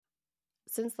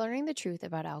Since learning the truth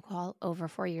about alcohol over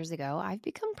 4 years ago, I've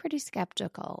become pretty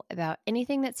skeptical about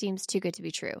anything that seems too good to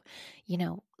be true.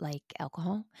 Like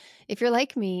alcohol. If you're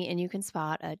like me and you can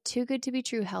spot a too good to be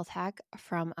true health hack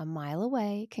from a mile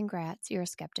away, congrats, you're a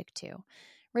skeptic too.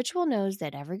 Ritual knows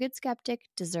that every good skeptic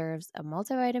deserves a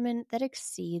multivitamin that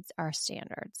exceeds our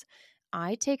standards.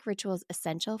 I take Ritual's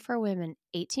Essential for Women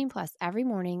 18 plus every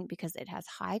morning because it has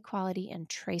high quality and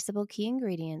traceable key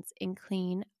ingredients in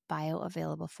clean,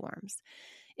 bioavailable forms.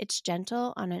 It's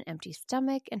gentle on an empty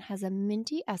stomach and has a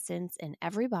minty essence in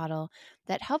every bottle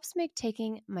that helps make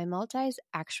taking my multis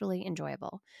actually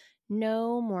enjoyable.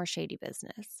 No more shady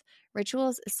business.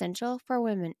 Ritual's Essential for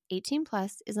Women 18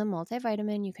 plus is a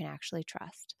multivitamin you can actually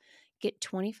trust. Get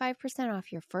 25%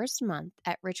 off your first month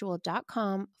at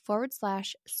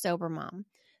ritual.com/sobermom.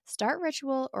 Start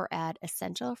Ritual or add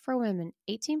Essential for Women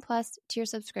 18 plus to your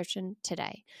subscription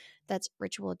today. That's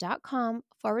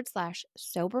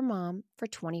ritual.com/sobermom for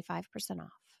 25% off.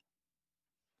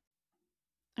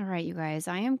 All right, you guys,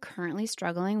 I am currently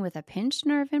struggling with a pinched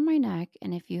nerve in my neck,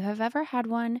 and if you have ever had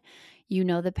one, you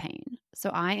know the pain.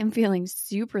 So I am feeling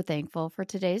super thankful for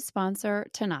today's sponsor,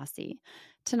 Tanasi.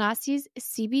 Tanasi's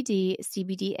CBD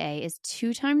CBDA is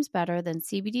 2 times better than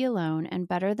CBD alone and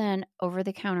better than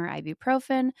over-the-counter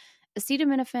ibuprofen,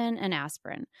 acetaminophen, and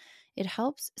aspirin. It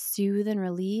helps soothe and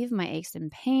relieve my aches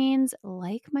and pains,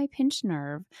 like my pinched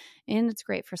nerve, and it's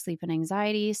great for sleep and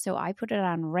anxiety, so I put it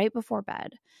on right before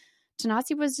bed.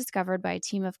 Tanasi was discovered by a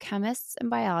team of chemists and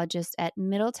biologists at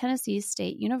Middle Tennessee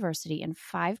State University, and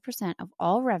 5% of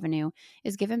all revenue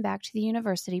is given back to the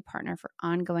university partner for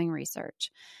ongoing research.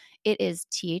 It is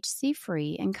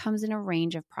THC-free and comes in a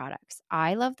range of products.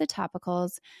 I love the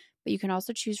topicals, but you can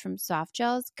also choose from soft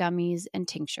gels, gummies, and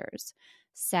tinctures.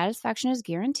 Satisfaction is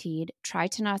guaranteed. Try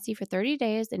Tanasi for 30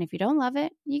 days, and if you don't love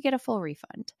it, you get a full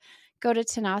refund. Go to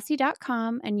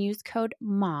Tanasi.com and use code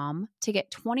MOM to get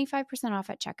 25% off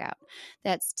at checkout.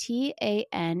 That's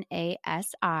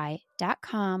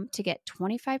TANASI.com to get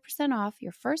 25% off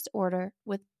your first order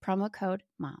with promo code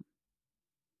MOM.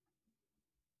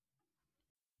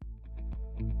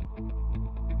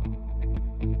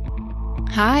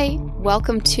 Hi,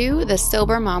 welcome to the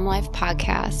Sober Mom Life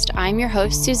podcast. I'm your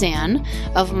host, Suzanne,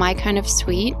 of My Kind of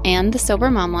Sweet and the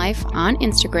Sober Mom Life on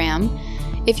Instagram.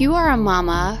 If you are a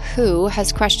mama who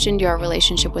has questioned your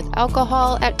relationship with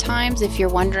alcohol at times, if you're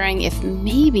wondering if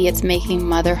maybe it's making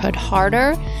motherhood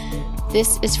harder,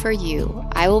 this is for you.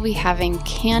 I will be having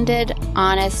candid,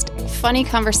 honest, funny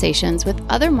conversations with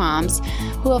other moms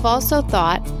who have also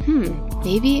thought,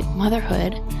 maybe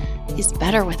motherhood is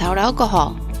better without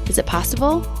alcohol. Is it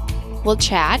possible? We'll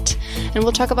chat and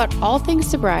we'll talk about all things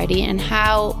sobriety and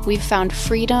how we've found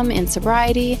freedom in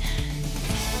sobriety.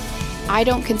 I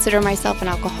don't consider myself an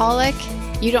alcoholic.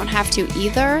 You don't have to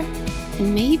either.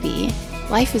 And maybe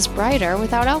life is brighter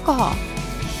without alcohol.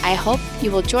 I hope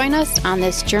you will join us on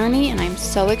this journey, and I'm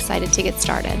so excited to get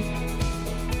started.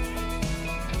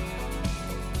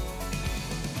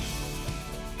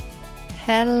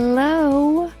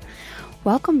 Hello.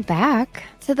 Welcome back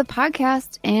to the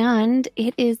podcast, and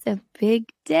it is a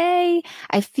big day.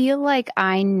 I feel like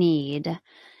I need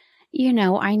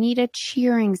a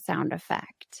cheering sound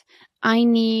effect. I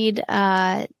need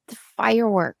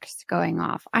fireworks going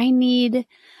off.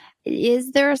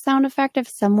 Is there a sound effect of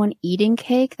someone eating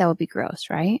cake? That would be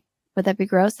gross, right? Would that be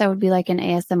gross? That would be like an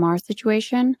ASMR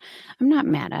situation. I'm not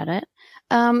mad at it.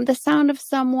 The sound of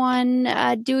someone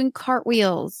doing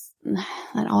cartwheels.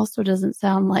 That also doesn't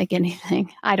sound like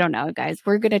anything. I don't know, guys.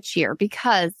 We're going to cheer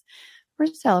because we're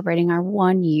celebrating our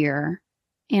 1-year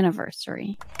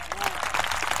anniversary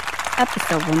at the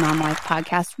Sober Mom Life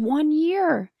podcast. 1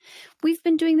 year. We've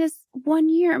been doing this 1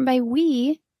 year. And by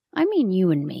we, I mean you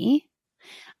and me.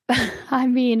 I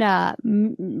mean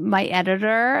my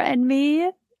editor and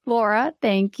me, Laura.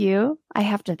 Thank you. I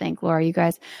have to thank Laura, you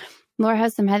guys. Laura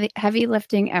has some heavy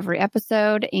lifting every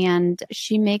episode, and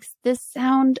she makes this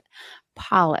sound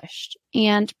polished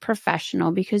and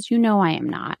professional because I am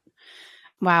not.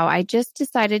 Wow, I just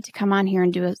decided to come on here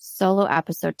and do a solo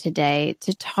episode today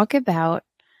to talk about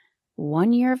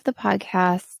 1 year of the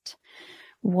podcast,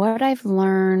 what I've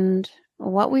learned,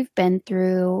 what we've been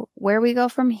through, where we go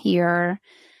from here.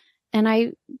 And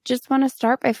I just want to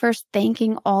start by first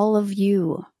thanking all of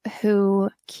you who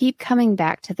keep coming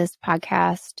back to this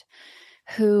podcast,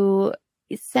 who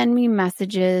send me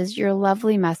messages, your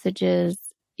lovely messages.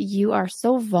 You are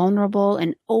so vulnerable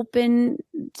and open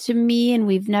to me, and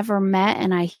we've never met,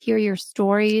 and I hear your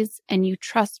stories and you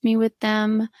trust me with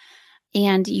them,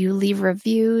 and you leave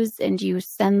reviews and you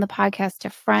send the podcast to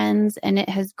friends, and it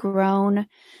has grown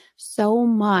so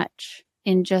much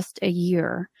in just a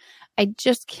year. I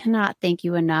just cannot thank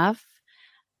you enough.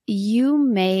 You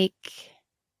make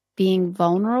being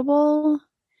vulnerable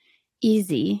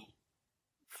easy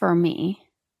for me.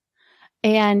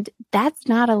 And that's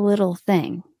not a little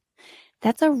thing.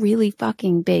 That's a really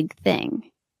fucking big thing.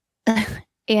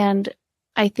 And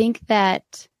I think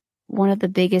that one of the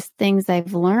biggest things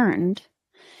I've learned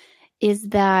is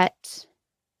that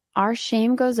our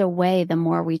shame goes away the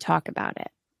more we talk about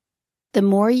it. The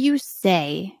more you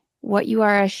say what you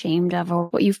are ashamed of or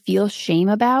what you feel shame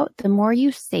about, the more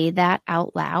you say that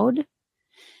out loud,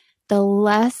 the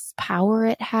less power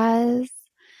it has,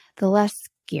 the less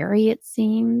scary it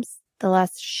seems, the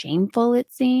less shameful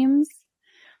it seems.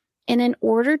 And in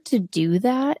order to do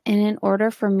that, and in order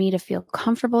for me to feel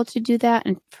comfortable to do that,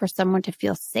 and for someone to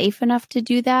feel safe enough to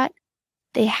do that,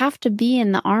 they have to be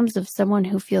in the arms of someone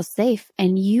who feels safe.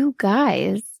 And you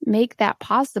guys make that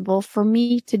possible for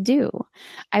me to do.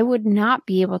 I would not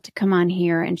be able to come on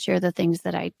here and share the things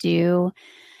that I do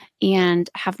and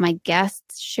have my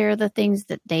guests share the things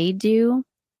that they do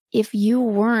if you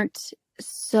weren't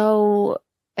so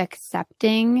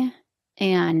accepting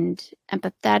and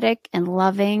empathetic and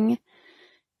loving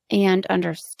and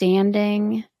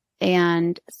understanding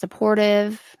and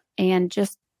supportive and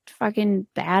just fucking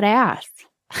badass.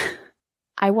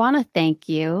 I want to thank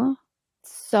you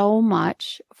so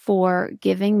much for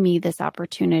giving me this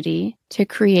opportunity to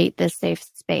create this safe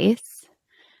space.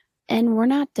 And we're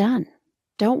not done.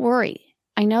 Don't worry.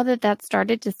 I know that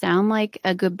started to sound like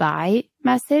a goodbye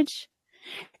message.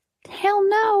 Hell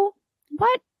no.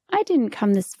 What? I didn't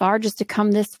come this far just to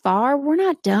come this far. We're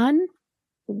not done.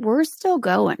 We're still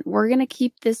going. We're going to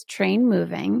keep this train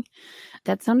moving.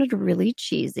 That sounded really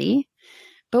cheesy,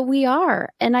 but we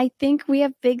are. And I think we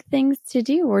have big things to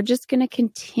do. We're just going to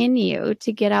continue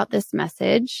to get out this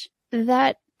message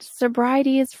that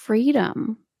sobriety is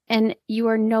freedom. And you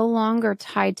are no longer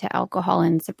tied to alcohol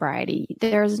in sobriety.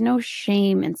 There's no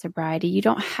shame in sobriety. You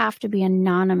don't have to be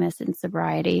anonymous in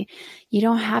sobriety. You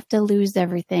don't have to lose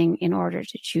everything in order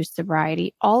to choose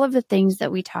sobriety. All of the things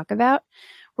that we talk about,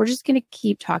 we're just going to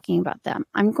keep talking about them.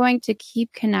 I'm going to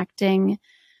keep connecting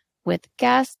with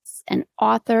guests and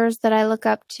authors that I look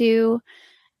up to.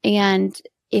 And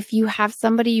if you have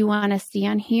somebody you want to see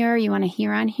on here, you want to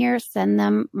hear on here, send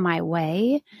them my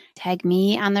way. Tag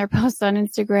me on their posts on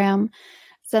Instagram.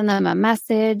 Send them a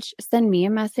message. Send me a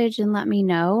message and let me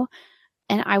know.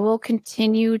 And I will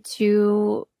continue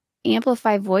to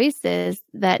amplify voices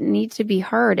that need to be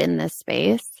heard in this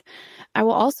space. I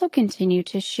will also continue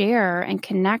to share and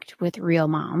connect with real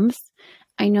moms.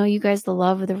 I know you guys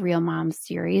love the Real Moms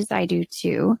series. I do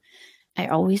too. I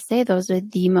always say those are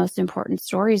the most important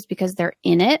stories because they're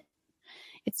in it.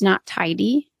 It's not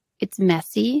tidy. It's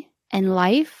messy. And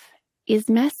life is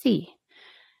messy.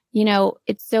 You know,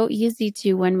 it's so easy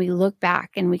to, when we look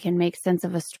back and we can make sense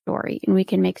of a story and we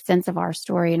can make sense of our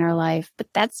story in our life, but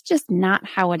that's just not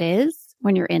how it is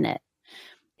when you're in it.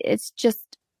 It's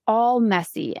just all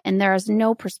messy and there is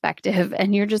no perspective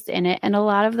and you're just in it. And a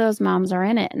lot of those moms are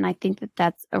in it. And I think that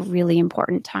that's a really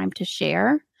important time to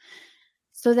share,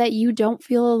 so that you don't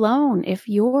feel alone if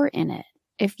you're in it.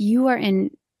 If you are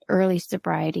in early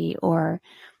sobriety or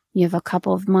you have a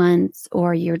couple of months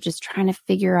or you're just trying to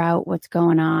figure out what's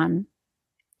going on,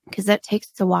 because that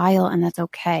takes a while and that's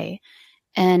okay.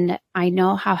 And I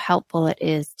know how helpful it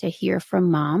is to hear from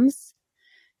moms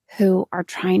who are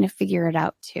trying to figure it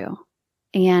out too.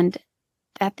 And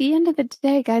at the end of the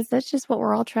day, guys, that's just what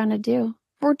we're all trying to do.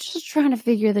 We're just trying to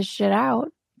figure this shit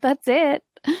out. That's it.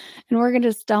 And we're going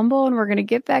to stumble and we're going to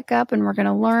get back up and we're going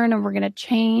to learn and we're going to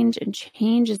change. And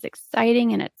change is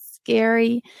exciting and it's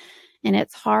scary and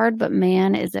it's hard, but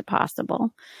man, is it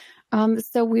possible.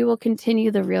 So we will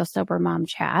continue the Real Sober Mom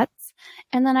chats.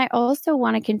 And then I also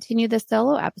want to continue the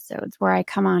solo episodes where I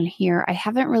come on here. I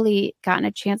haven't really gotten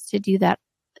a chance to do that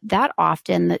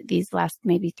often these last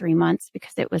maybe 3 months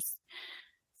because it was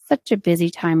such a busy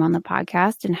time on the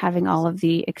podcast and having all of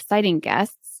the exciting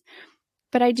guests.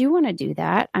 But I do want to do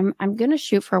that. I'm going to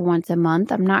shoot for once a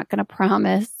month. I'm not going to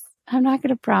promise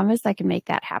I can make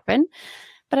that happen,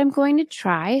 but I'm going to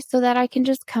try so that I can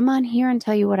just come on here and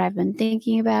tell you what I've been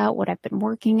thinking about, what I've been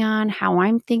working on, how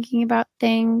I'm thinking about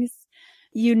things.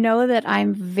 You know that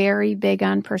I'm very big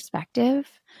on perspective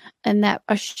and that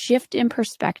a shift in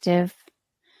perspective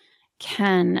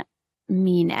can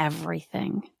mean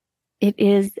everything. It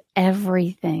is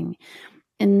everything.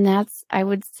 And that's, I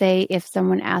would say, if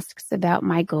someone asks about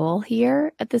my goal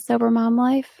here at the Sober Mom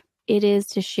Life, it is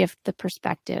to shift the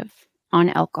perspective on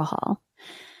alcohol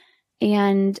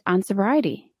and on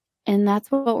sobriety. And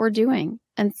that's what we're doing.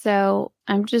 And so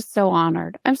I'm just so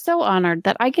honored. I'm so honored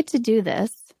that I get to do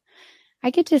this. I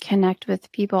get to connect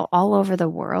with people all over the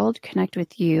world, connect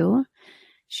with you,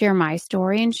 share my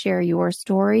story and share your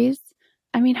stories.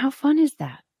 I mean, how fun is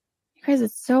that? You guys,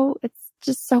 it's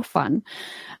just so fun.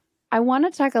 I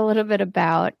want to talk a little bit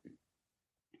about,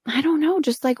 I don't know,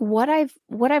 just like what I've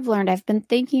learned. I've been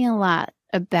thinking a lot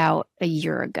about a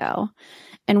year ago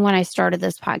and when I started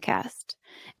this podcast.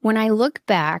 When I look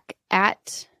back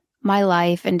at my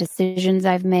life and decisions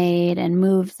I've made and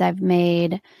moves I've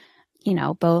made,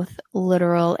 both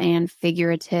literal and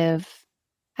figurative,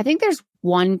 I think there's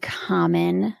one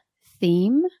common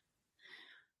theme,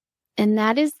 and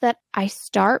that is that I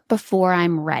start before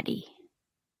I'm ready.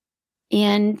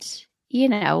 And,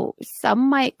 some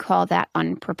might call that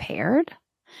unprepared.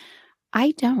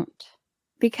 I don't,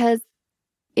 because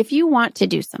if you want to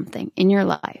do something in your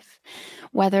life,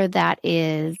 whether that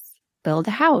is build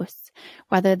a house,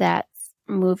 whether that's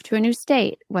move to a new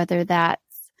state, whether that's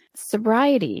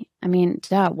sobriety. I mean,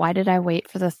 why did I wait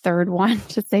for the third one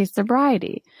to say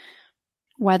sobriety?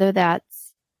 Whether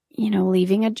that's,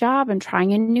 leaving a job and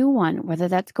trying a new one, whether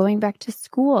that's going back to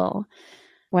school,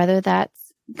 whether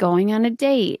that's going on a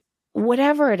date,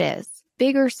 whatever it is,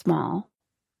 big or small,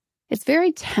 it's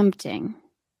very tempting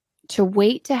to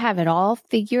wait to have it all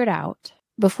figured out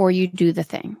before you do the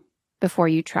thing, before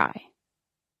you try.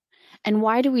 And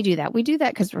why do we do that? We do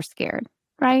that because we're scared,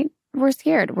 right? We're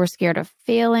scared. We're scared of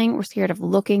failing. We're scared of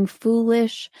looking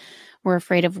foolish. We're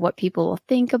afraid of what people will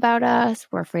think about us.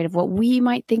 We're afraid of what we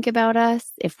might think about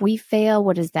us. If we fail,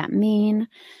 what does that mean?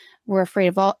 We're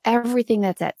afraid of everything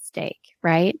that's at stake,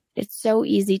 right? It's so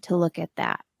easy to look at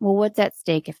that. Well, what's at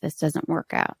stake if this doesn't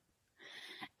work out?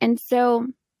 And so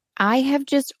I have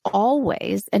just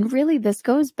always, and really this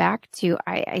goes back to,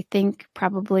 I think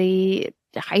probably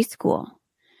high school.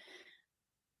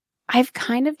 I've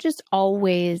kind of just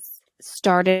always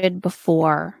started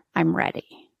before I'm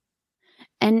ready.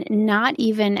 And not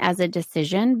even as a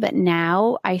decision, but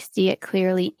now I see it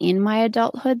clearly in my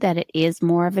adulthood that it is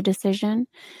more of a decision.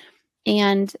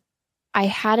 And I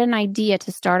had an idea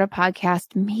to start a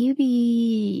podcast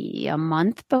maybe a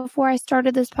month before I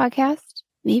started this podcast,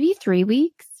 maybe 3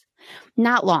 weeks,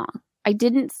 not long. I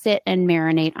didn't sit and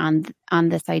marinate on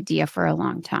this idea for a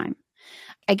long time.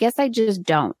 I guess I just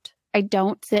don't. I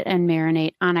don't sit and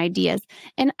marinate on ideas.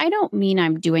 And I don't mean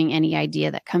I'm doing any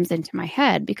idea that comes into my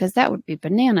head, because that would be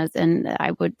bananas and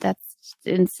that's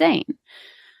insane.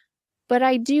 But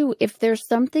I do, if there's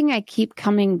something I keep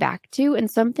coming back to and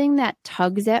something that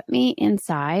tugs at me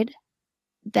inside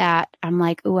that I'm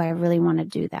like, oh, I really want to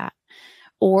do that.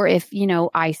 Or if,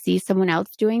 I see someone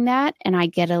else doing that and I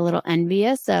get a little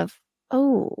envious of,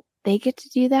 oh, they get to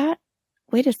do that?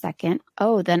 Wait a second.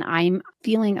 Oh, then I'm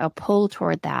feeling a pull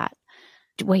toward that.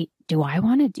 Wait, do I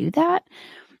want to do that?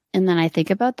 And then I think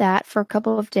about that for a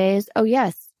couple of days. Oh,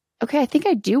 yes. Okay, I think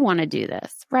I do want to do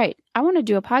this. Right. I want to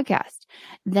do a podcast.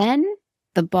 Then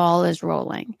the ball is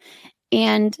rolling.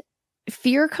 And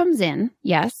fear comes in,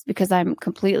 yes, because I'm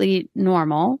completely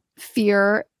normal.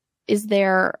 Fear is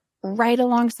there right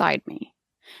alongside me.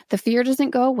 The fear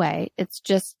doesn't go away. It's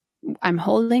just I'm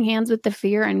holding hands with the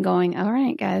fear and going, all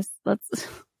right, guys, let's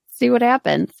see what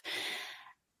happens.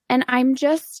 And I'm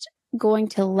just going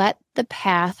to let the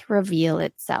path reveal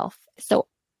itself. So,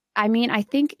 I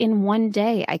think in one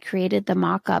day I created the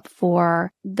mock-up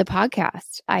for the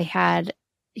podcast. I had,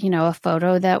 a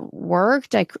photo that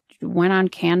worked. I went on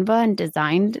Canva and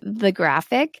designed the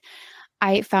graphic.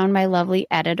 I found my lovely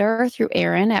editor through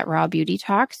Erin at Raw Beauty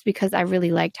Talks because I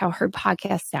really liked how her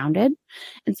podcast sounded.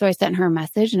 And so I sent her a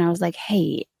message and I was like,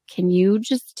 hey, can you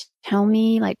just tell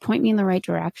me, point me in the right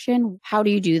direction? How do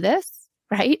you do this?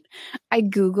 Right? I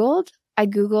Googled,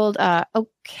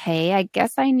 okay, I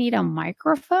guess I need a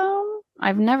microphone.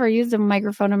 I've never used a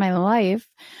microphone in my life.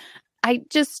 I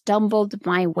just stumbled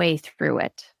my way through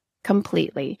it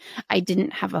completely. I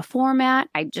didn't have a format.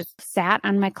 I just sat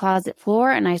on my closet floor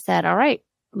and I said, all right,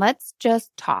 let's just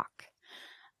talk.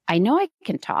 I know I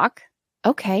can talk.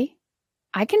 Okay,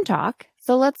 I can talk.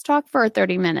 So let's talk for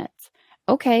 30 minutes.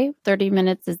 Okay, 30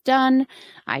 minutes is done.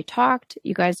 I talked.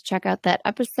 You guys check out that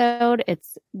episode.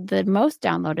 It's the most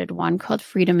downloaded one called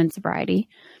Freedom and Sobriety.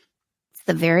 It's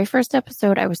the very first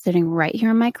episode. I was sitting right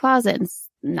here in my closet and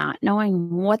not knowing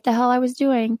what the hell I was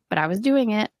doing, but I was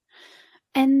doing it.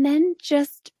 And then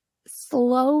just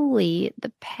slowly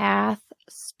the path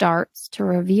starts to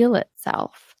reveal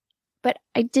itself. But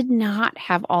I did not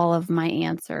have all of my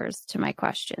answers to my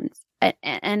questions.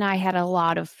 And I had a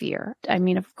lot of fear.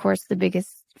 Of course, the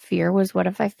biggest fear was, what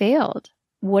if I failed?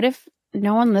 What if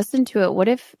no one listened to it? What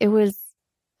if it was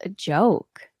a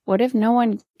joke? What if no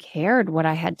one cared what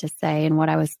I had to say and what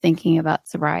I was thinking about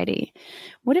sobriety?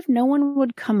 What if no one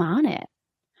would come on it?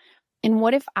 And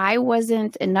what if I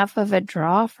wasn't enough of a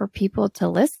draw for people to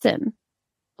listen?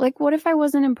 Like, what if I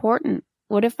wasn't important?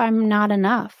 What if I'm not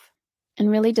enough? And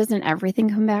really, doesn't everything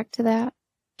come back to that?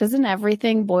 Doesn't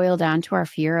everything boil down to our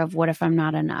fear of what if I'm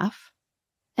not enough?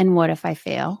 And what if I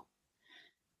fail?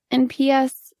 And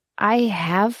P.S., I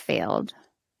have failed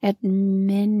at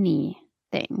many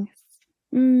things.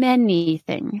 And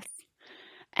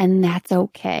that's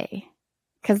okay,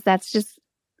 because that's just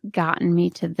gotten me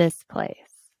to this place,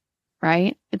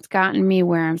 right? It's gotten me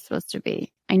where I'm supposed to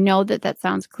be. I know that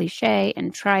sounds cliche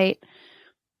and trite,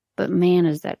 but man,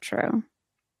 is that true.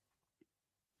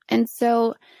 And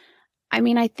so,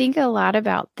 I think a lot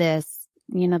about this,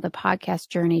 the podcast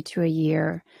journey to a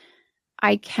year.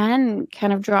 I can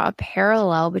kind of draw a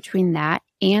parallel between that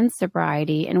and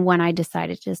sobriety and when I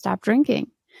decided to stop drinking.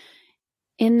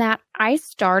 In that I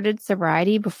started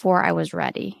sobriety before I was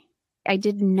ready. I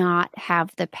did not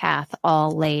have the path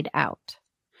all laid out.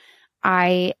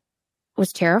 I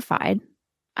was terrified.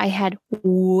 I had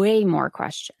way more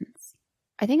questions.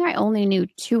 I think I only knew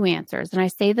 2 answers. And I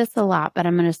say this a lot, but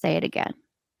I'm going to say it again.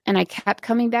 And I kept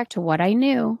coming back to what I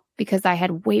knew because I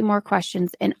had way more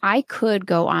questions, and I could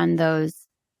go on those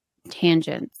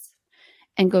tangents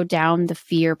and go down the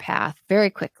fear path very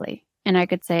quickly. And I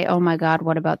could say, oh my God,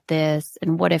 what about this?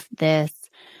 And what if this?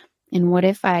 And what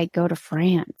if I go to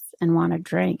France and want to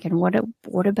drink? And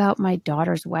what about my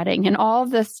daughter's wedding? And all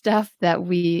the stuff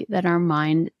that our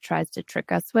mind tries to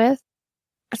trick us with.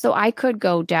 So I could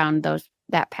go down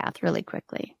that path really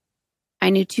quickly. I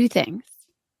knew 2 things.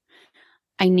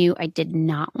 I knew I did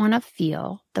not want to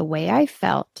feel the way I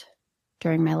felt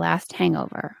during my last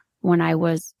hangover when I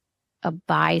was a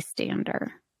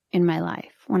bystander in my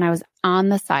life, when I was on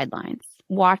the sidelines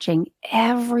watching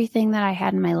everything that I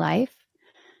had in my life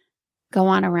go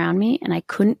on around me, and I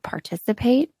couldn't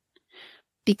participate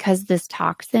because this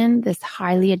toxin, this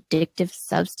highly addictive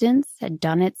substance, had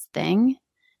done its thing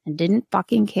and didn't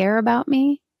fucking care about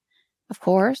me. Of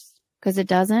course, because it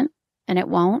doesn't and it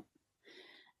won't,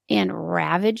 and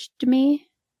ravaged me.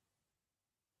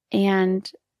 And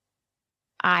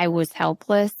I was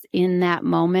helpless in that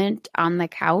moment on the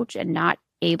couch and not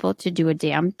able to do a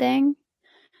damn thing.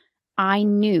 I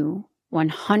knew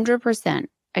 100%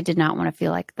 I did not want to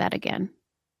feel like that again.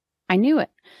 I knew it.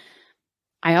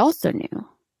 I also knew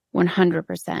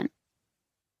 100%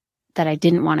 that I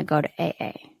didn't want to go to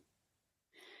AA.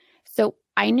 So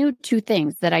I knew 2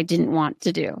 things that I didn't want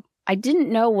to do. I didn't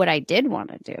know what I did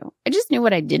want to do. I just knew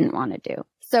what I didn't want to do.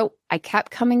 So I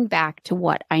kept coming back to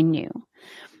what I knew.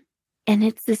 And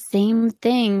it's the same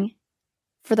thing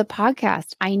for the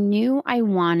podcast. I knew I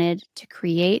wanted to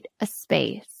create a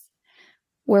space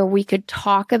where we could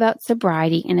talk about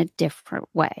sobriety in a different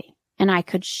way. And I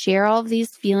could share all of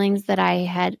these feelings that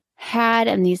I had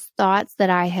and these thoughts that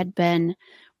I had been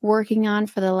working on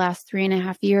for the last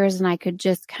 3.5 years. And I could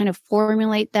just kind of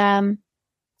formulate them.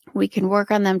 We can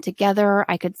work on them together.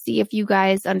 I could see if you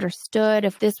guys understood,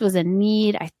 if this was a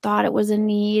need. I thought it was a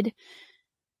need.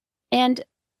 And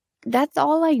that's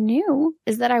all I knew,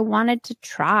 is that I wanted to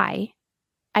try.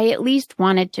 I at least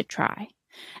wanted to try.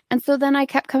 And so then I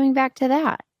kept coming back to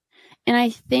that. And I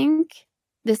think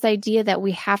this idea that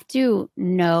we have to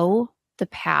know the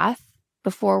path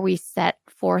before we set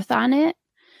forth on it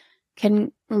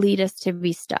can lead us to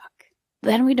be stuck.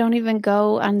 Then we don't even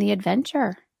go on the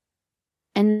adventure.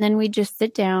 And then we just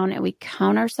sit down and we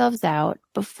count ourselves out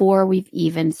before we've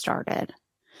even started.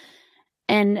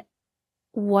 And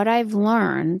what I've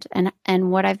learned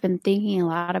and what I've been thinking a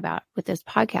lot about with this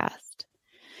podcast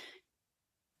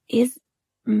is,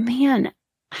 man,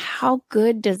 how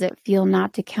good does it feel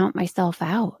not to count myself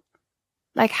out?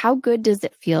 Like, how good does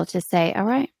it feel to say, all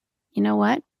right, you know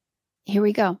what? Here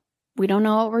we go. We don't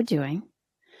know what we're doing.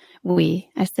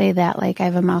 I say that like I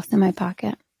have a mouse in my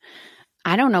pocket.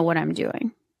 I don't know what I'm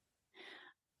doing.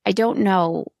 I don't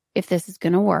know if this is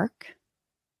going to work.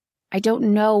 I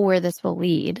don't know where this will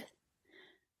lead.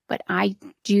 But I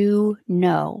do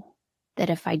know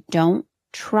that if I don't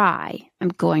try, I'm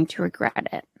going to regret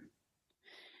it.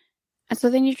 And so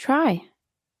then you try.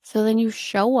 So then you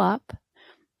show up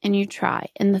and you try.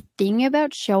 And the thing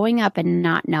about showing up and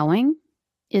not knowing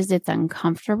is it's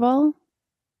uncomfortable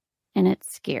and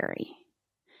it's scary.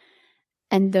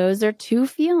 And those are 2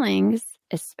 feelings,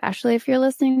 especially if you're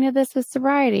listening to this with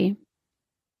sobriety.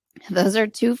 Those are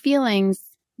 2 feelings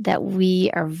that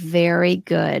we are very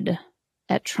good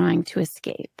at trying to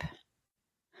escape.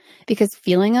 Because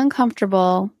feeling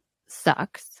uncomfortable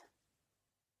sucks,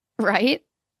 right?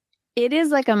 It is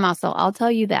like a muscle. I'll tell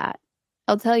you that.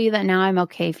 I'll tell you that now I'm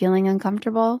okay feeling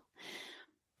uncomfortable.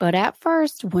 But at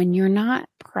first, when you're not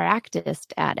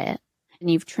practiced at it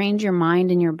and you've trained your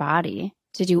mind and your body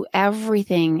to do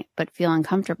everything but feel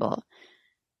uncomfortable.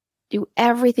 Do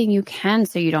everything you can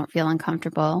so you don't feel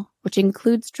uncomfortable, which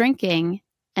includes drinking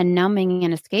and numbing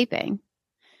and escaping.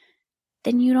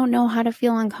 Then you don't know how to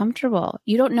feel uncomfortable.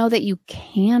 You don't know that you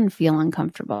can feel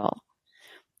uncomfortable.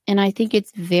 And I think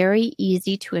it's very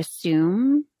easy to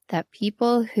assume that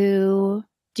people who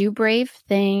do brave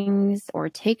things or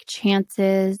take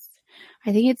chances,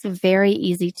 I think it's very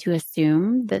easy to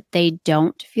assume that they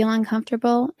don't feel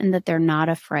uncomfortable and that they're not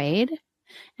afraid.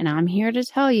 And I'm here to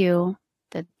tell you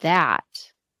that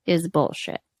that is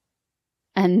bullshit.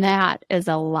 And that is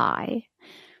a lie.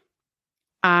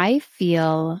 I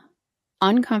feel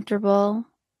uncomfortable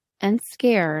and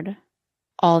scared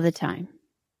all the time.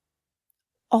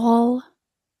 All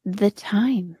the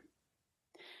time.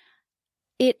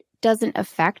 It doesn't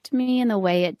affect me in the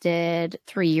way it did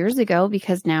 3 years ago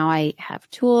because now I have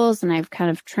tools and I've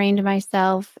kind of trained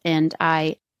myself and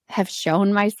I have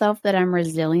shown myself that I'm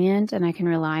resilient and I can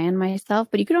rely on myself.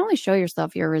 But you can only show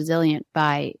yourself you're resilient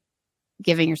by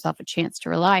giving yourself a chance to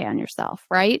rely on yourself,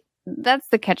 right? That's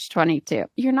the catch-22.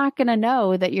 You're not going to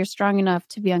know that you're strong enough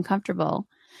to be uncomfortable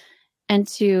and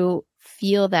to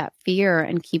feel that fear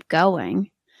and keep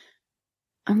going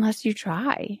unless you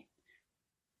try.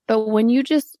 But when you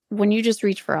just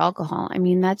reach for alcohol, I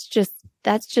mean, that's just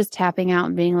tapping out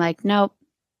and being like, nope,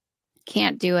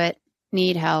 can't do it,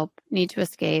 need help, need to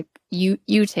escape. You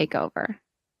take over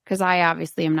because I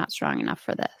obviously am not strong enough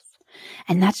for this.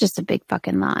 And that's just a big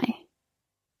fucking lie.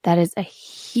 That is a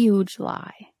huge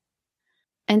lie.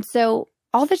 And so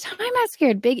all the time I'm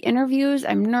scared. Big interviews,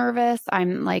 I'm nervous.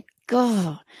 I'm like,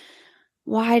 oh,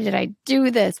 why did I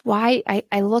do this? Why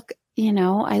I look,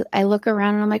 I look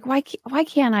around and I'm like, why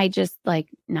can't I just like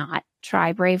not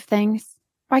try brave things?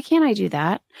 Why can't I do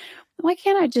that? Why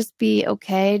can't I just be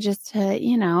okay? Just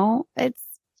to,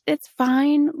 it's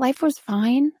fine. Life was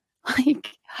fine.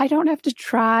 Like, I don't have to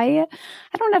try.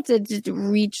 I don't have to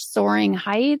reach soaring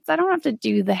heights. I don't have to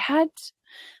do that.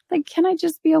 Like, can I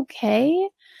just be okay?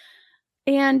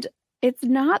 And it's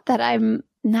not that I'm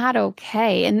not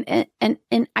okay.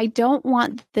 And I don't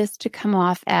want this to come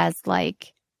off as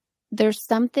like, there's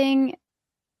something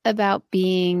about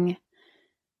being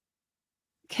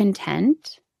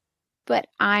content, but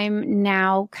I'm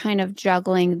now kind of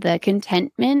juggling the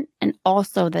contentment and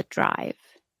also the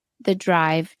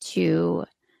drive to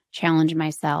challenge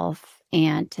myself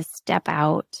and to step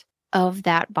out of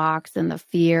that box and the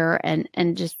fear and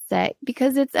just say,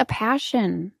 because it's a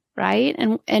passion, right?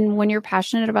 And when you're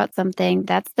passionate about something,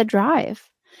 that's the drive.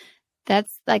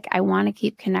 That's like, I want to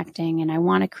keep connecting and I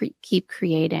want to keep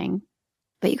creating.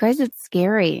 But you guys, it's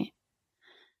scary.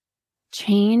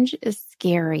 Change is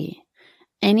scary.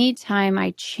 Anytime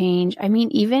I change, I mean,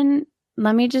 even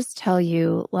let me just tell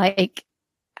you, like,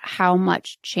 how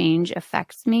much change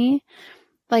affects me.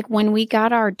 Like when we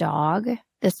got our dog,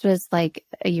 this was like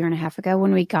a year and a half ago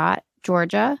when we got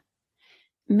Georgia,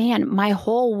 man, my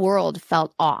whole world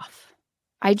felt off.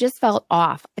 I just felt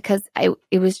off because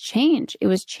it was change. It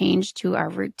was change to our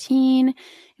routine. It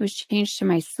was change to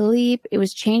my sleep. It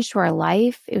was change to our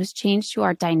life. It was change to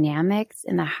our dynamics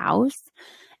in the house.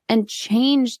 And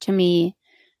change to me,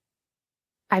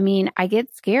 I mean, I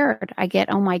get scared. I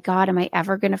get, oh my God, am I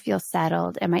ever going to feel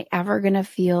settled? Am I ever going to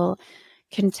feel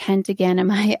content again? Am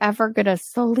I ever going to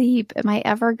sleep? Am I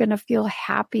ever going to feel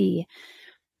happy?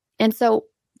 And so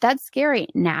that's scary.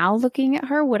 Now looking at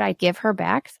her, would I give her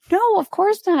back? No, of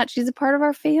course not. She's a part of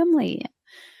our family.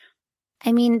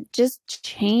 I mean, just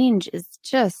change is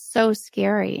just so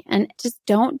scary. And just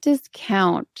don't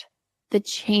discount the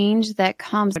change that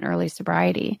comes in early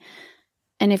sobriety.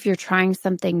 And if you're trying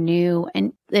something new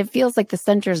and it feels like the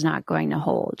center's not going to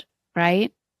hold,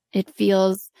 right? It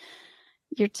feels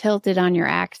you're tilted on your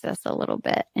axis a little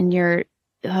bit and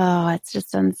it's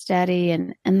just unsteady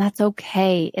and that's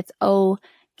okay. It's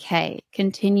okay.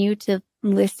 Continue to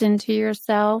listen to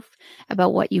yourself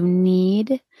about what you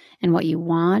need and what you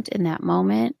want in that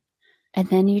moment. And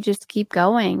then you just keep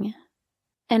going.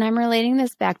 And I'm relating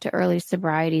this back to early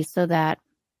sobriety so that,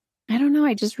 I don't know,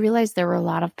 I just realized there were a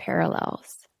lot of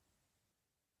parallels.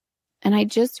 And I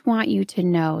just want you to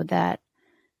know that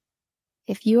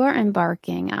if you are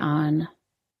embarking on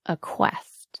a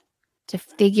quest to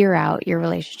figure out your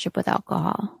relationship with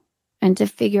alcohol and to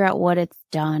figure out what it's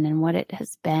done and what it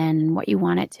has been and what you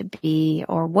want it to be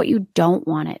or what you don't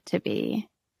want it to be,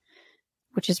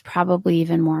 which is probably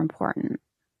even more important,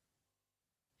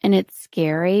 and it's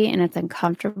scary and it's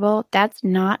uncomfortable, that's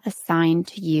not a sign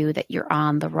to you that you're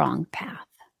on the wrong path.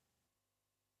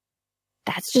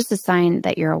 That's just a sign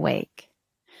that you're awake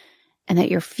and that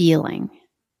you're feeling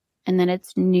and that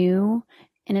it's new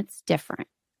and it's different.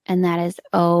 And that is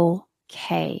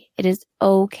okay. It is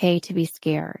okay to be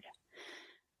scared.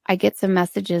 I get some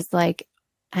messages like,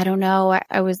 I don't know,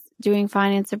 I was doing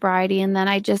fine in sobriety, and then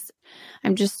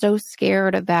I'm just so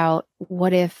scared about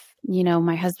what if,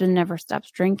 my husband never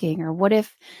stops drinking, or what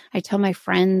if I tell my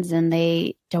friends and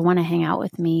they don't want to hang out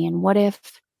with me, and what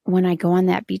if when I go on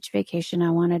that beach vacation,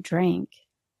 I want to drink.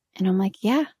 And I'm like,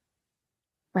 yeah,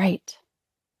 right.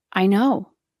 I know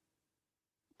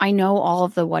all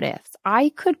of the what ifs. I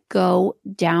could go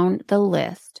down the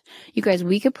list. You guys,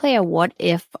 we could play a what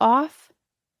if off.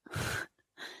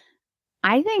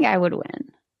 I think I would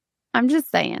win. I'm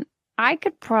just saying, I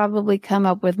could probably come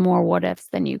up with more what ifs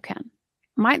than you can.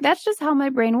 That's just how my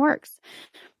brain works.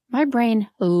 My brain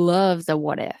loves a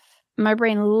what if. My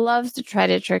brain loves to try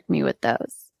to trick me with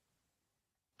those.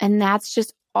 And that's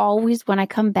just always when I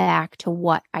come back to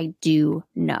what I do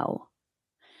know.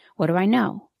 What do I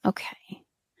know? Okay.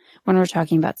 When we're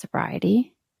talking about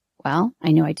sobriety, well,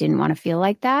 I knew I didn't want to feel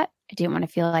like that. I didn't want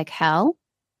to feel like hell.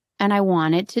 And I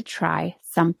wanted to try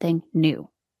something new.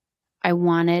 I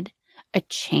wanted a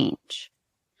change.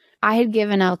 I had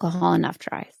given alcohol enough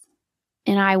tries,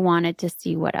 and I wanted to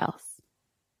see what else.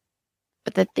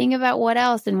 But the thing about what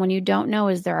else, and when you don't know,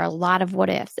 is there are a lot of what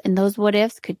ifs, and those what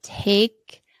ifs could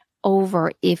take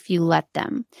over if you let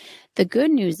them. The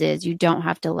good news is you don't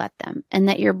have to let them, and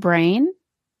that your brain,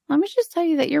 let me just tell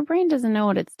you that your brain doesn't know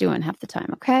what it's doing half the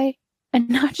time, okay? And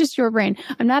not just your brain.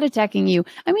 I'm not attacking you.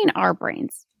 I mean our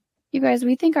brains. You guys,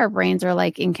 we think our brains are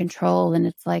like in control, and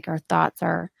it's like our thoughts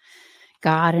are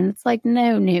God. And it's like,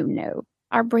 no.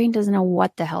 Our brain doesn't know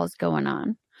what the hell is going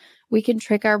on. We can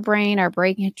trick our brain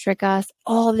can trick us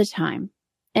all the time.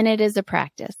 And it is a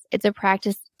practice. It's a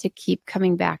practice to keep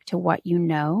coming back to what you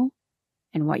know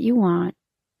and what you want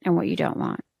and what you don't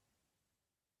want.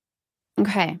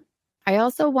 Okay. I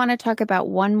also want to talk about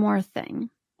one more thing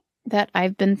that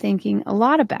I've been thinking a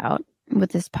lot about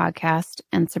with this podcast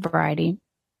and sobriety.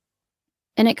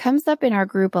 And it comes up in our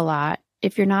group a lot.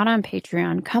 If you're not on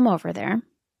Patreon, come over there.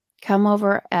 Come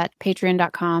over at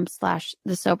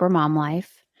patreon.com/thesobermomlife.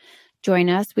 Join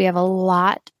us. We have a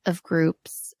lot of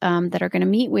groups that are going to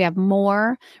meet. We have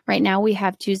more. Right now we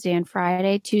have Tuesday and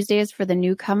Friday. Tuesday is for the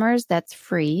newcomers. That's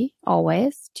free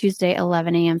always. Tuesday,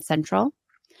 11 a.m. Central.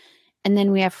 And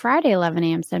then we have Friday, 11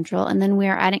 a.m. Central. And then we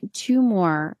are adding 2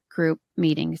 more group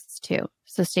meetings too.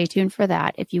 So stay tuned for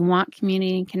that. If you want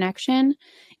community and connection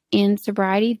in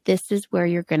sobriety, this is where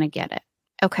you're going to get it.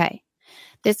 Okay.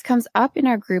 This comes up in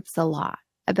our groups a lot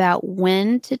about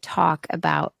when to talk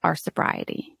about our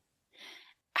sobriety,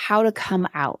 how to come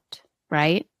out,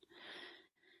 right?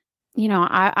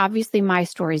 Obviously my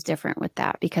story is different with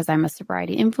that because I'm a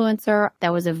sobriety influencer.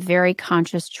 That was a very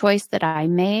conscious choice that I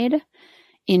made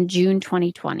in June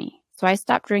 2020. So I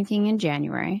stopped drinking in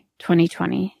January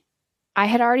 2020. I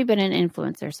had already been an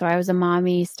influencer. So I was a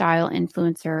mommy style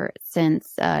influencer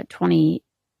since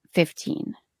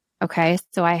 2015. Okay.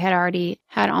 So I had already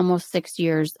had almost 6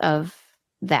 years of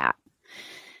that.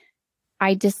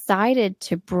 I decided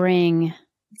to bring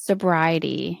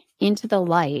sobriety into the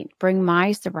light, bring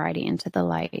my sobriety into the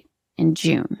light in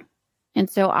June. And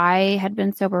so I had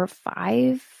been sober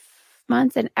 5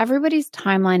 months, and everybody's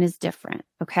timeline is different.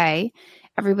 Okay.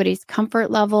 Everybody's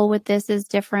comfort level with this is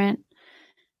different,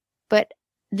 but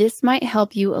this might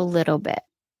help you a little bit.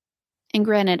 And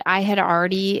granted, I had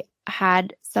already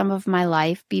had some of my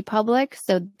life be public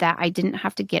so that I didn't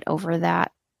have to get over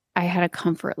that. I had a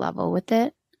comfort level with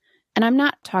it. And I'm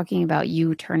not talking about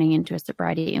you turning into a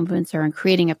sobriety influencer and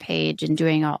creating a page and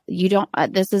doing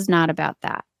this is not about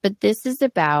that, but this is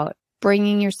about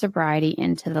bringing your sobriety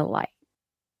into the light.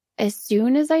 As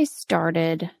soon as I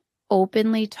started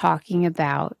openly talking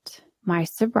about my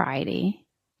sobriety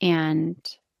and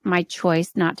my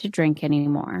choice not to drink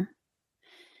anymore,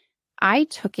 I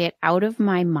took it out of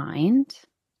my mind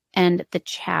and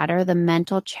the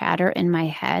mental chatter in my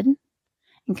head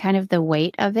and kind of the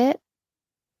weight of it.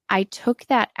 I took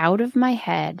that out of my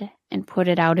head and put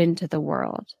it out into the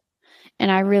world, and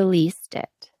I released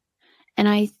it. And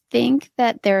I think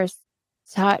that there's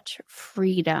such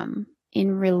freedom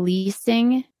in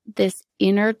releasing this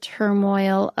inner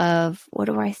turmoil of, what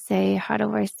do I say? How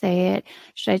do I say it?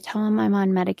 Should I tell him I'm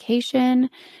on medication?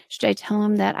 Should I tell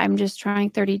him that I'm just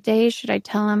trying 30 days? Should I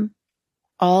tell him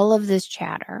all of this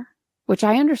chatter, which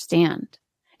I understand?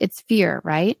 It's fear,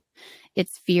 right?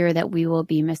 It's fear that we will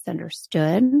be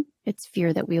misunderstood. It's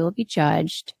fear that we will be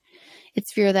judged.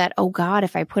 It's fear that, oh God,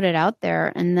 if I put it out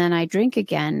there and then I drink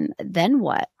again, then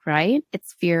what, right?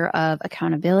 It's fear of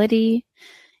accountability.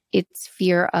 It's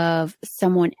fear of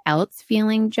someone else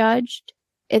feeling judged.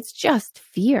 It's just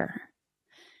fear.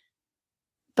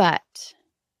 But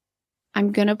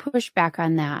I'm going to push back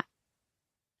on that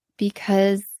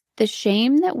because the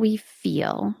shame that we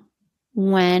feel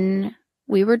when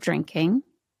we were drinking,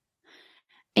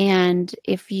 and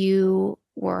if you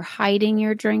were hiding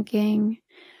your drinking,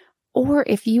 or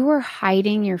if you were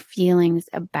hiding your feelings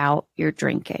about your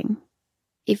drinking,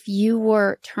 if you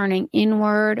were turning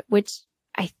inward, which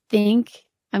I think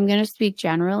I'm going to speak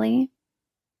generally,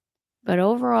 but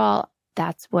overall,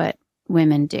 that's what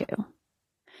women do.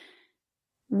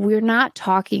 We're not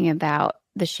talking about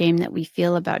the shame that we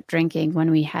feel about drinking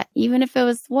when we had, even if it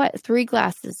was 4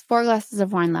 glasses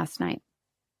of wine last night.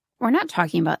 We're not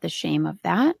talking about the shame of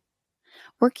that.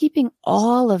 We're keeping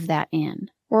all of that in.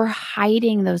 We're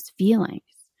hiding those feelings.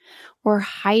 We're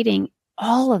hiding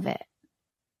all of it.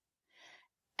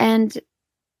 And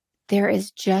there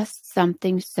is just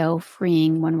something so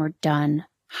freeing when we're done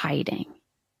hiding.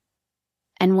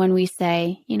 And when we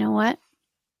say, you know what?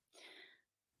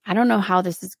 I don't know how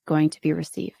this is going to be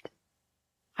received.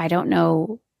 I don't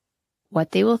know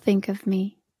what they will think of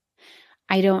me.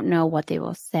 I don't know what they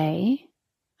will say.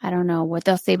 I don't know what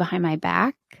they'll say behind my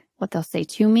back, what they'll say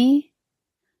to me.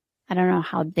 I don't know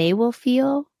how they will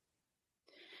feel.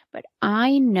 But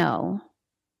I know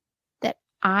that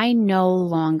I no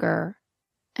longer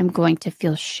am going to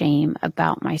feel shame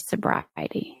about my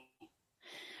sobriety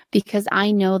because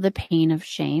I know the pain of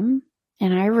shame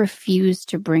and I refuse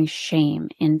to bring shame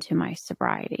into my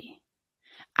sobriety.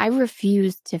 I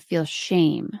refuse to feel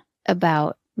shame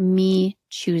about me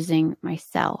choosing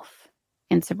myself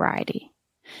in sobriety.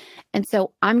 And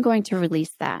so I'm going to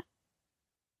release that.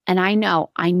 And I know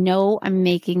I'm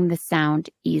making the sound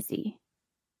easy.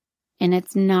 And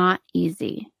it's not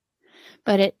easy,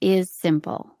 but it is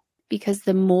simple because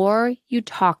the more you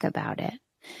talk about it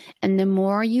and the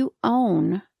more you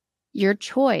own your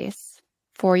choice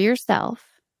for yourself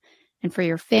and for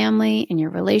your family and your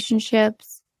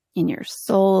relationships, in your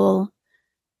soul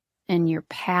and your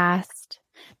past,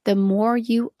 the more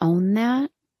you own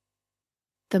that,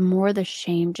 the more the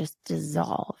shame just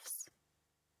dissolves.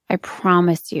 I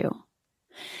promise you.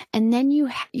 And then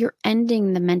you're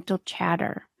ending the mental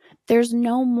chatter. There's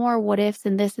no more what ifs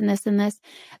and this and this and this.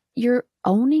 You're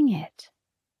owning it.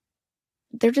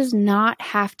 There does not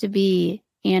have to be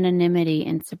anonymity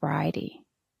in sobriety.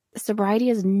 Sobriety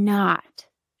is not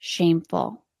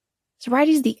shameful.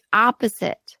 Sobriety is the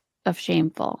opposite of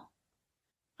shameful.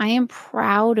 I am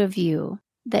proud of you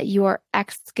that you are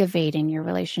excavating your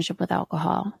relationship with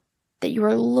alcohol, that you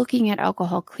are looking at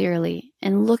alcohol clearly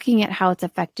and looking at how it's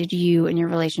affected you and your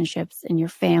relationships and your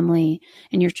family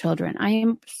and your children. I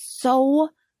am so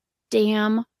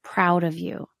damn proud of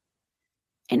you.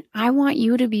 And I want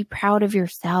you to be proud of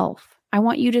yourself. I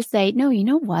want you to say, no, you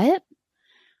know what?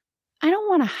 I don't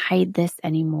want to hide this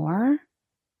anymore.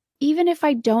 Even if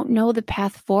I don't know the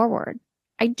path forward,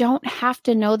 I don't have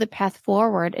to know the path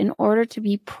forward in order to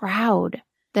be proud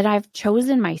that I've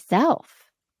chosen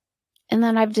myself and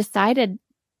that I've decided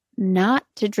not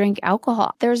to drink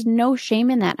alcohol. There's no shame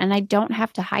in that, and I don't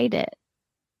have to hide it.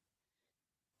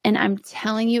 And I'm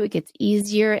telling you, it gets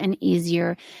easier and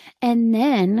easier. And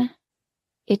then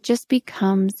it just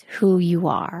becomes who you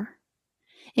are.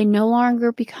 It no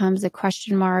longer becomes a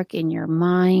question mark in your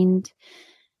mind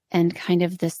and kind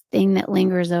of this thing that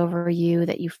lingers over you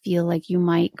that you feel like you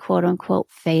might quote unquote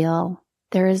fail.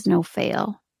 There is no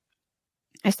fail.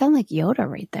 I sound like Yoda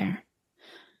right there.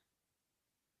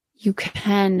 You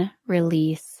can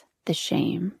release the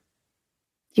shame.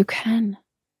 You can.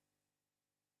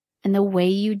 And the way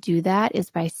you do that is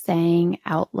by saying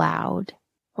out loud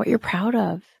what you're proud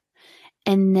of.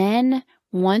 And then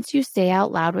once you say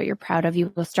out loud what you're proud of,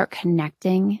 you will start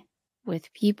connecting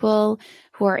with people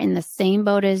who are in the same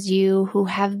boat as you, who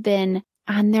have been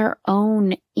on their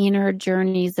own inner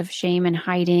journeys of shame and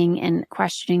hiding and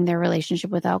questioning their relationship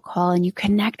with alcohol. And you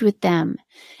connect with them.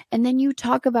 And then you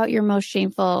talk about your most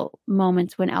shameful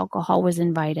moments when alcohol was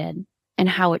invited and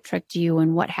how it tricked you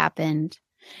and what happened.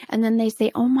 And then they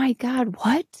say, oh my God,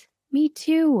 what? Me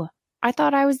too. I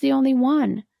thought I was the only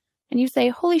one. And you say,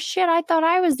 holy shit, I thought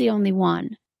I was the only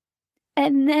one.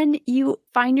 And then you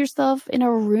find yourself in a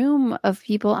room of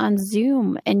people on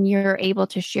Zoom and you're able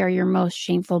to share your most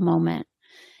shameful moment.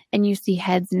 And you see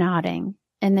heads nodding.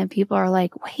 And then people are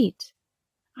like, wait,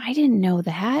 I didn't know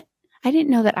that. I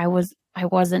didn't know that I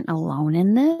wasn't alone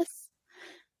in this.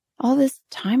 All this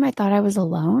time I thought I was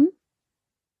alone.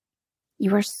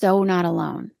 You are so not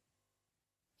alone.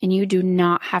 And you do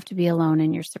not have to be alone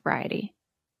in your sobriety.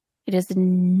 It is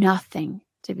nothing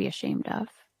to be ashamed of.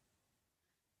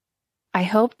 I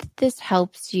hope that this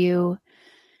helps you.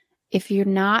 If you're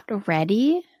not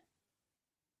ready,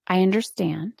 I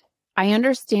understand. I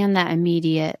understand that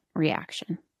immediate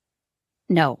reaction.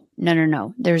 No.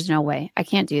 There's no way. I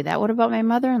can't do that. What about my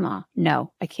mother-in-law?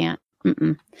 No, I can't.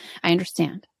 I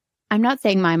understand. I'm not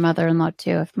saying my mother-in-law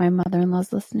too, if my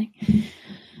mother-in-law's listening.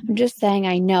 I'm just saying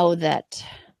I know that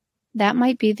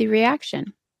might be the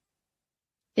reaction,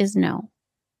 is no.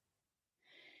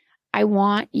 I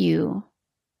want you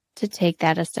to take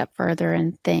that a step further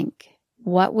and think,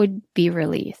 what would be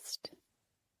released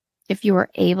if you were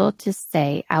able to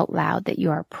say out loud that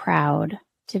you are proud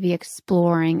to be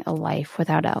exploring a life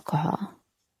without alcohol?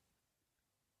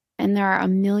 And there are a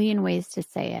million ways to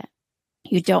say it.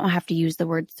 You don't have to use the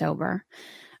word sober.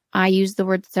 I use the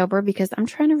word sober because I'm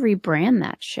trying to rebrand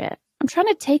that shit. I'm trying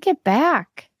to take it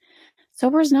back.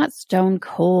 Sober is not stone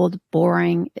cold,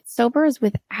 boring. Sober is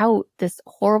without this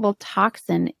horrible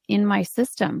toxin in my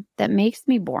system that makes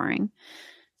me boring.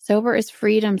 Sober is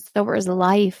freedom. Sober is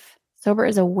life. Sober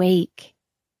is awake.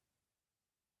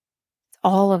 It's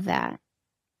all of that.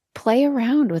 Play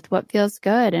around with what feels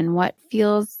good and what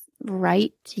feels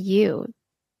right to you.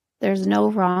 There's no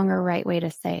wrong or right way to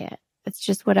say it. It's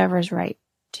just whatever's right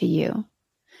to you.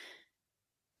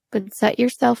 But set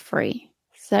yourself free.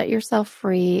 Set yourself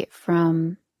free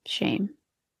from shame.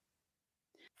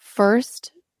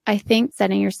 First, I think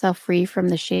setting yourself free from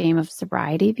the shame of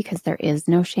sobriety, because there is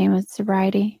no shame of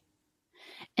sobriety.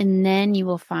 And then you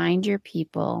will find your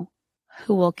people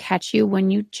who will catch you when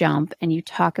you jump and you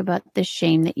talk about the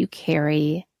shame that you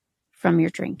carry from your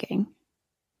drinking.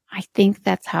 I think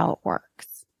that's how it works.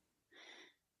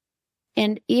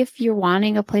 And if you're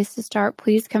wanting a place to start,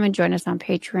 please come and join us on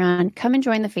Patreon. Come and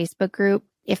join the Facebook group.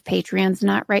 If Patreon's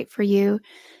not right for you,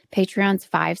 Patreon's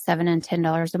 $5, $7, and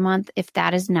 $10 a month. If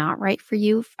that is not right for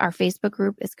you, our Facebook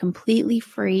group is completely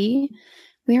free.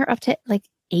 We are up to like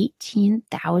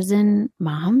 18,000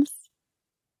 moms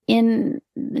in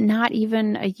not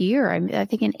even a year. I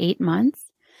think in 8 months.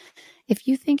 If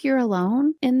you think you're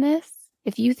alone in this,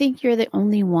 if you think you're the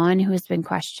only one who has been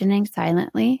questioning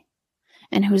silently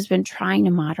and who's been trying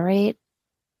to moderate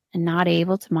and not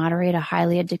able to moderate a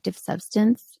highly addictive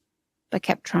substance, but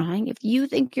kept trying, if you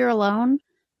think you're alone,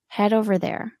 head over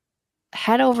there.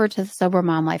 Head over to the Sober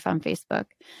Mom Life on Facebook,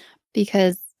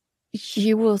 because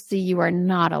you will see you are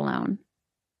not alone.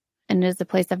 And it is a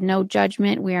place of no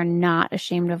judgment. We are not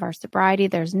ashamed of our sobriety.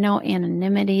 There's no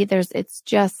anonymity. It's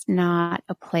just not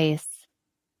a place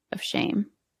of shame.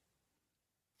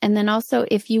 And then also,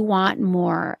 if you want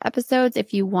more episodes,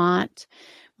 if you want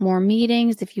more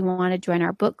meetings, if you want to join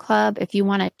our book club, if you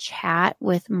want to chat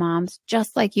with moms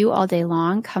just like you all day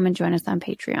long, come and join us on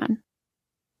Patreon.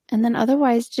 And then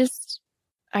otherwise,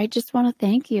 I just want to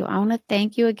thank you. I want to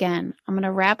thank you again. I'm going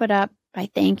to wrap it up by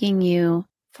thanking you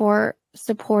for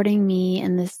supporting me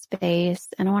in this space.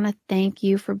 And I want to thank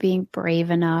you for being brave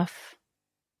enough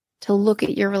to look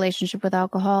at your relationship with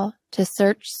alcohol, to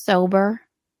search sober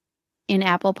in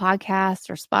Apple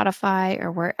Podcasts or Spotify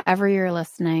or wherever you're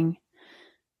listening.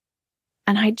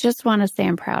 And I just want to say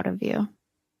I'm proud of you.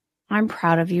 I'm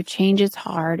proud of you. Change is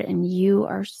hard, and you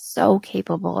are so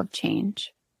capable of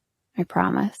change. I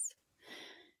promise.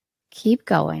 Keep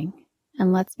going,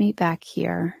 and let's meet back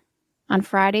here on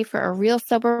Friday for a real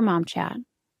sober mom chat.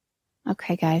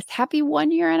 Okay, guys, happy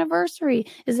 1-year anniversary.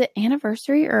 Is it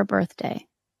anniversary or a birthday?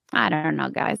 I don't know,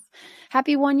 guys.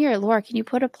 Happy 1 year. Laura, can you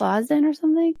put applause in or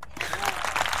something?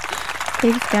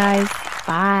 Thanks, guys.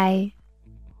 Bye.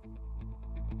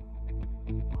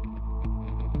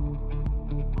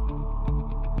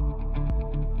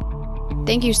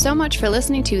 Thank you so much for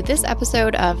listening to this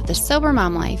episode of The Sober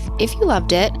Mom Life. If you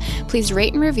loved it, please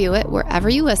rate and review it wherever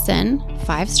you listen.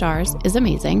 5 stars is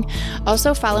amazing.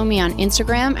 Also, follow me on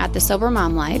Instagram at The Sober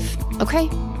Mom Life. Okay,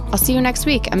 I'll see you next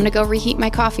week. I'm going to go reheat my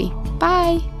coffee.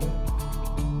 Bye.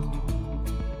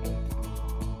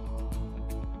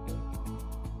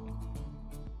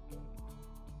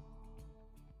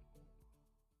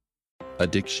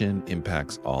 Addiction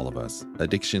impacts all of us.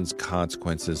 Addiction's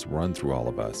consequences run through all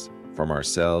of us. From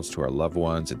ourselves to our loved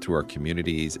ones and through our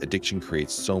communities, addiction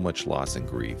creates so much loss and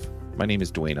grief. My name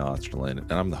is Dwayne Osterlin,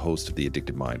 and I'm the host of the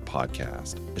Addicted Mind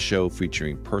podcast, a show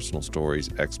featuring personal stories,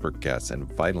 expert guests,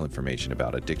 and vital information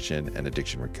about addiction and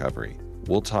addiction recovery.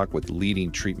 We'll talk with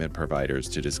leading treatment providers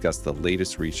to discuss the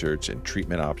latest research and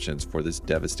treatment options for this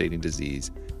devastating disease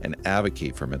and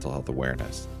advocate for mental health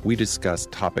awareness. We discuss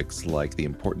topics like the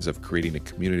importance of creating a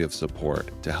community of support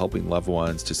to helping loved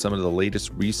ones to some of the latest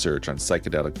research on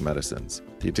psychedelic medicines.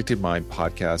 The Addicted Mind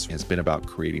podcast has been about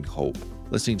creating hope,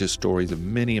 listening to stories of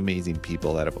many amazing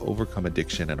people that have overcome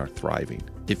addiction and are thriving.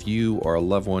 If you or a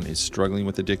loved one is struggling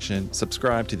with addiction,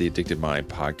 subscribe to the Addicted Mind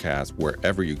podcast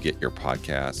wherever you get your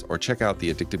podcasts, or check out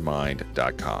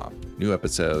theaddictedmind.com. New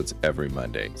episodes every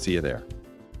Monday. See you there.